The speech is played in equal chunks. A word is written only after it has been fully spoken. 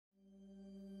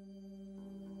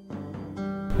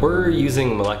We're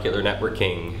using molecular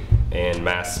networking and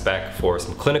mass spec for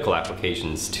some clinical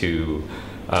applications to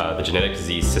the genetic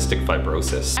disease cystic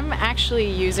fibrosis. I'm actually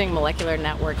using molecular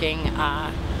networking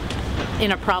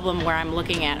in a problem where I'm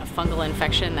looking at a fungal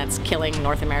infection that's killing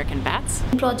North American bats.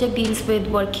 The project deals with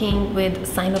working with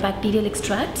cyanobacterial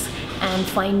extracts and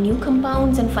find new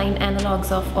compounds and find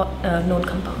analogues of known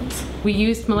compounds. We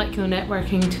used molecular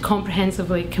networking to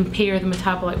comprehensively compare the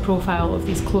metabolite profile of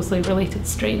these closely related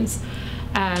strains,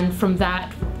 and from that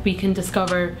we can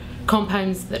discover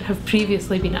compounds that have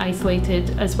previously been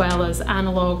isolated as well as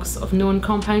analogues of known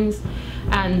compounds,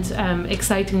 and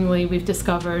excitingly we've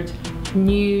discovered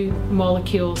new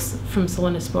molecules from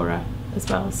Selenospora as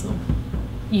well. So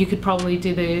you could probably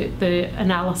do the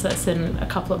analysis in a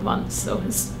couple of months, so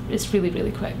it's really,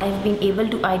 really quick. I've been able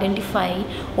to identify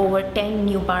over 10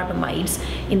 new barbamides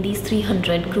in these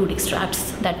 300 crude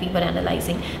extracts that we were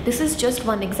analyzing. This is just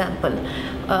one example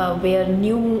where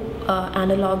new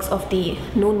analogues of the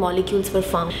known molecules were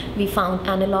found. We found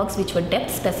analogues which were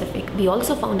depth specific. We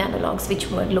also found analogues which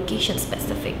were location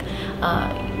specific,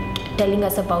 telling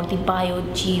us about the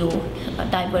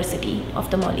biodiversity of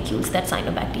the molecules that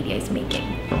cyanobacteria is making.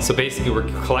 So basically we're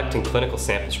collecting clinical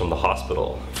samples from the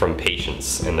hospital, from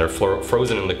patients, and they're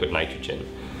frozen in liquid nitrogen.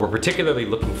 We're particularly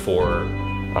looking for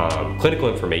clinical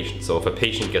information. So if a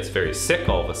patient gets very sick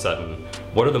all of a sudden,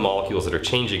 what are the molecules that are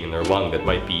changing in their lung that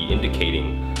might be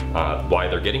indicating why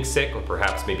they're getting sick, or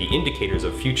perhaps maybe indicators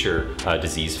of future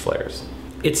disease flares.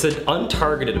 It's an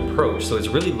untargeted approach, so it's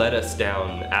really led us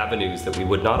down avenues that we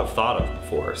would not have thought of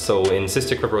before. So in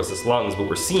cystic fibrosis lungs, what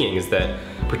we're seeing is that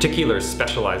particular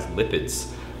specialized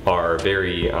lipids are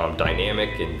very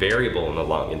dynamic and variable in the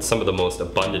lung, and some of the most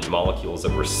abundant molecules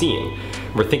that we're seeing.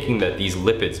 We're thinking that these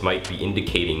lipids might be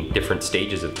indicating different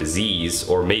stages of disease,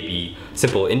 or maybe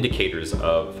simple indicators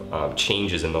of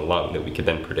changes in the lung that we could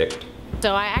then predict.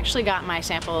 So I actually got my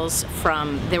samples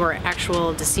from, they were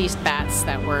actual deceased bats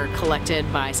that were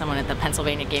collected by someone at the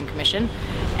Pennsylvania Game Commission,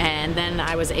 and then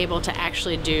I was able to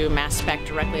actually do mass spec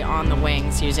directly on the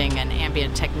wings using an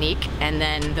ambient technique, and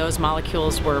then those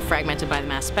molecules were fragmented by the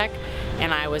mass spec,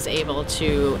 and I was able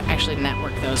to actually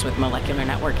network those with molecular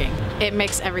networking. It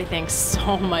makes everything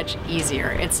so much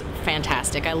easier. It's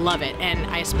fantastic. I love it, and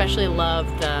I especially love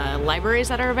the libraries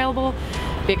that are available,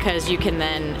 because you can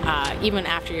then, even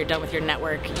after you're done with your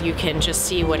network, you can just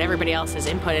see what everybody else has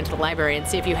input into the library and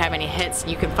see if you have any hits.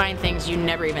 You can find things you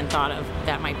never even thought of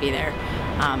that might be there,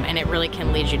 and it really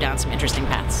can lead you down some interesting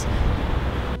paths.